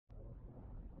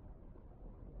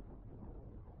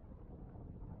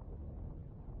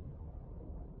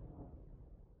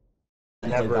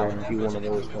never be one of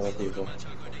those kind of people.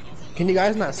 Can you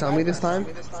guys not sell me this time?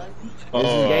 This is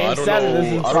game 7.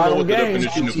 This is final game.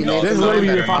 This is literally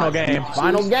your final game.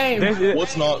 Final game.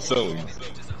 What's not selling?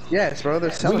 Yes, bro.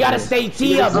 They're selling. We gotta stay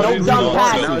tee up. No dumb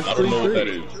passes. I don't know what that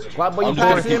is. But you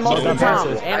pass it multiple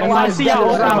times. Analyze the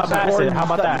open, I'm pass it. How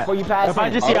about that? Before you pass it. If I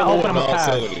just see an open, I'm a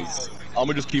pass. I'm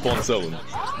gonna just keep on selling.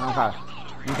 Okay.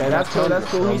 Okay, that's cool. That's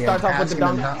cool. He starts off with the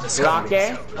dunk. Rock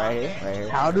game. Right here. Right here.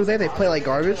 How do they? They play like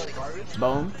garbage.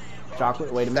 Boom.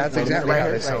 Chocolate. Wait a minute. That's exactly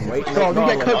how they sell. Wait. Bro,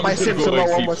 you get cooked by Simpson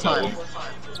one more time.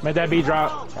 Make that B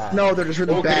drop. No, they're just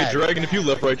really bad. Okay, Dragon, if you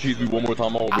left right cheese me one more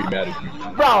time, I won't be mad at you.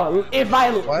 Bro, if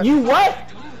I... What? You what?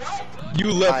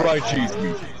 You left right cheese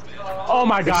me. Oh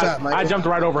my god, I jumped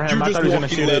right over him. I thought he was gonna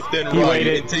shoot it. He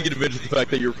waited. And taking advantage of the fact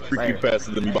that you're freaking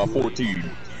faster than me by 14.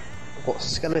 Well,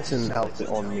 skeleton outfit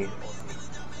on me.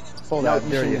 Hold No, out, you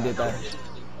there shouldn't you have did that.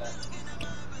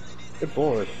 Good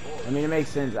board. I mean, it makes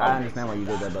sense. I understand why you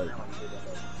did that, but...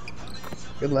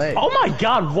 Good leg. Oh my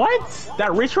god, what?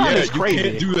 That reach round is crazy. You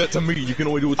can't do that to me. You can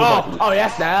only do it to Michael. Oh,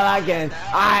 that's the hell I can.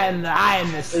 I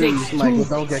am the 6'2" Michael,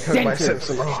 don't get cooked by center.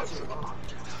 Simpson.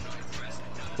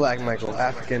 Black Michael,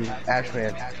 African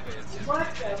Ashman.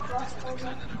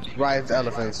 Rides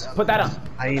elephants. Put that up.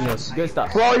 Hyenas. Good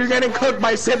stuff. Bro, you're getting cooked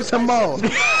by Simpson Mo.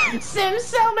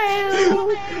 Simpson.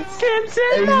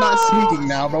 He's not sneaking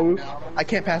now, bro. I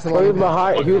can't pass him He was over.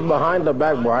 behind the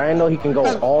back, bro. I didn't know he can go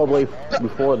all the way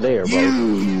before there,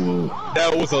 bro.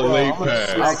 That was a late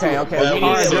pass. Okay.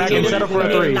 Alright, Dragon, set up for a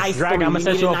 3. Dragon, I'm gonna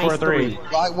set you up for a 3.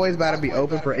 Black Boy's about to be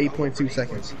open for 8.2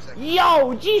 seconds.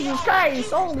 Yo, Jesus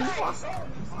Christ. Holy fuck.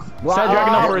 Set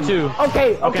Dragon up for a 2.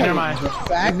 Okay, never mind. The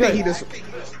fact that he just...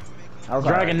 Okay.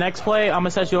 Dragon, next play, I'm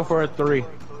gonna set you up for a 3.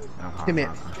 Give me it.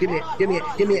 Give me it. Give me it.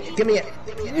 Give me it. Give me it.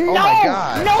 No, Oh my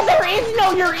god. no, there is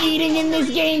no you're eating in this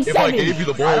game 7. If I gave you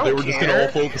the ball, they were just gonna all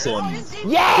focus on you.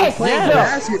 Yes!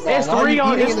 Basketball. It's Why are 3 you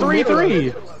on. eating It's in the middle of 3-3.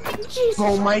 it? Jesus.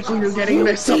 Oh, Michael, you're getting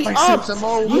messed up by Simpson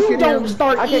Mo. You Look at don't him.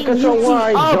 start I eating. can't control you where I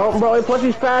teed up. jump, bro. And plus,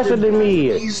 he's faster than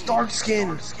me. He's dark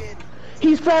skinned.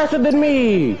 He's faster than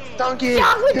me. Dunk it.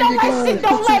 Chocolate, There you go.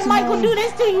 don't let Michael do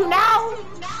this to you now.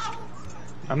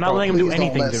 I'm not letting him do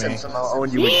anything to me. Simpson Mo own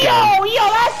you Yo, again.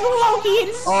 that's Loki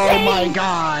insane. Oh my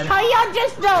god. How y'all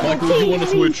just double Michael, you want to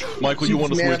switch? Michael, you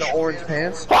want to Man in switch? the orange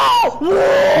pants. Oh!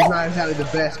 He's not exactly the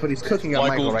best, but he's cooking up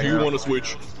Michael Michael, right do you now. want to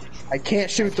switch? I can't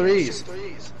shoot threes.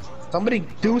 Somebody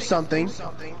do something.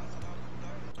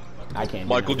 I can't.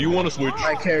 Michael, do you want to switch?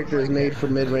 My character is made for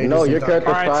mid-range. No, your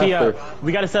character's Alright, T faster. up.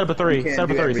 We gotta set up a 3. Set up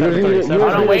a 3. You Set up a 3. You Set up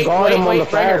a just 3. need to guard him on the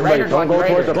fast break. Don't go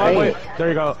towards the paint. There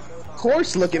you go. Of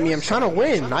course, look at me. I'm trying to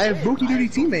win. I have Bookie Duty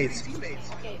teammates.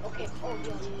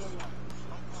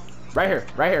 Right here,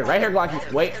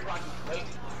 Glocky. Wait.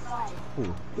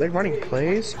 They're running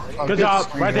plays. Oh, Good job.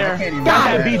 screen. Right there. I can't even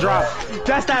That's do that B drop.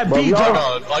 That's that Bro, B y'all-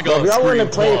 drop. I Bro, got if y'all want to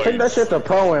play, screen take that shit to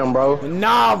pro-am, bro.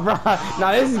 Nah, bro.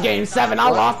 Nah, this is game 7. I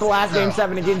lost the last game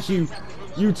 7 against you.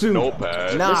 You too. No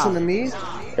pass. Nah. Listen to me.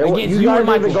 Against You you guys and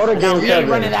need to Michael. go to Now game we ain't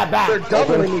running 7. that They're back.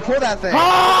 doubling me. Pull that thing.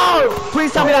 Oh!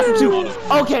 Please tell me that's a 2.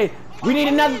 Okay. We need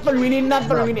another 3. We need another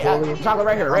 3. We need chocolate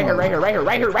right here. Big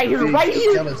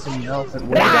skeleton elephant.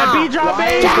 Make that B drop,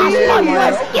 baby.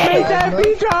 Let's get Make it. that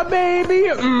B drop, baby.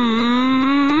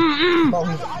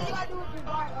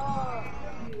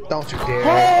 Don't you dare.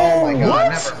 Oh my god. What?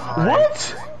 Never mind.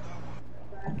 What?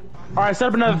 Alright, set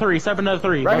up another 3. Set up another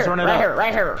 3. Let's run it up.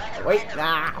 Right here. Wait.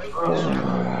 Nah.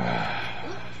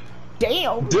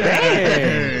 Damn.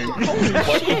 Dang. Holy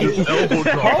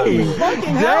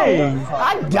fucking hell. Dang.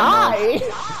 I died.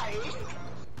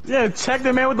 Yeah, check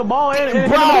the man with the ball and hit him in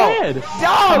the Bro. head. Dog,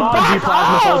 Come on, G back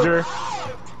Plasma off. Soldier.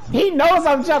 He knows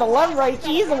I'm trying to left right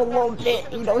cheese him a little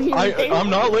bit. You know, I'm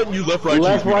not letting you left right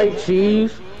Left, cheese me. right,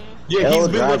 cheese. Yeah, he's L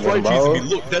been left right Dragon, bro. cheesing me.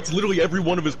 Look, that's literally every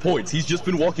one of his points. He's just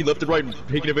been walking left and right and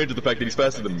taking advantage of the fact that he's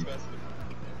faster than me.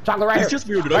 Chocolate right It's here. just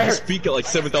weird, dude. Right I just here. speak at like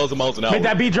 7,000 miles an hour. Make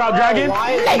that B drop, Dragon.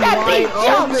 Make that big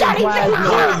jump, Johnny.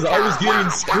 Because I was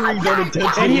getting screamed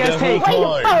unintentionally And he has that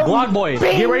whole take. time. Block boy.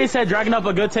 Bing. Get ready to set Dragon up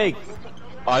a good take.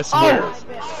 I swear.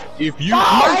 If you...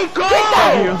 Michael!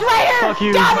 Fuck you. Right here. Fuck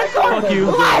you. Down the court. Fuck you.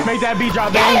 Left. Make that B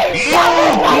drop, baby.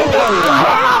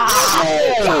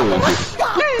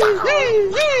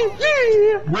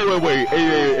 Wait.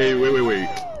 Hey, wait.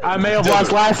 I may have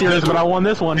lost last year's, but I won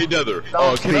this one. Hey, Nether.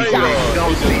 Don't Can I... speak to me.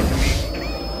 Don't speak to me.